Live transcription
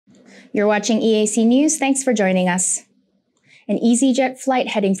You're watching EAC News. Thanks for joining us. An EasyJet flight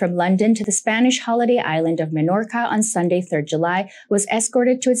heading from London to the Spanish holiday island of Menorca on Sunday, 3rd July, was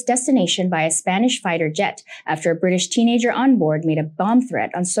escorted to its destination by a Spanish fighter jet after a British teenager on board made a bomb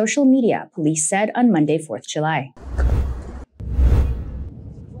threat on social media, police said on Monday, 4th July.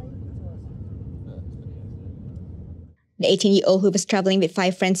 The 18-year-old who was traveling with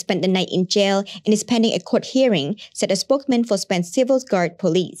 5 friends spent the night in jail and is pending a court hearing, said a spokesman for Spain's Civil Guard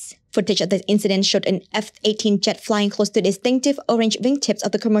police. Footage of the incident showed an F-18 jet flying close to the distinctive orange wingtips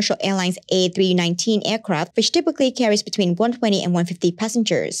of the commercial airline's A319 aircraft, which typically carries between 120 and 150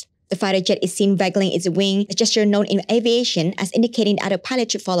 passengers. The fighter jet is seen waggling its wing, a gesture known in aviation as indicating the other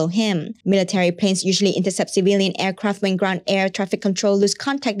pilot should follow him. Military planes usually intercept civilian aircraft when ground air traffic control lose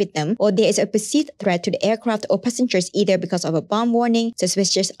contact with them or there is a perceived threat to the aircraft or passengers either because of a bomb warning,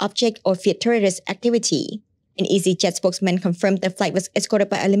 suspicious object, or feared terrorist activity. An EasyJet spokesman confirmed the flight was escorted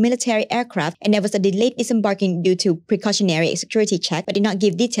by a military aircraft and there was a delayed disembarking due to precautionary security check, but did not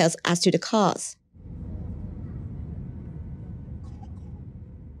give details as to the cause.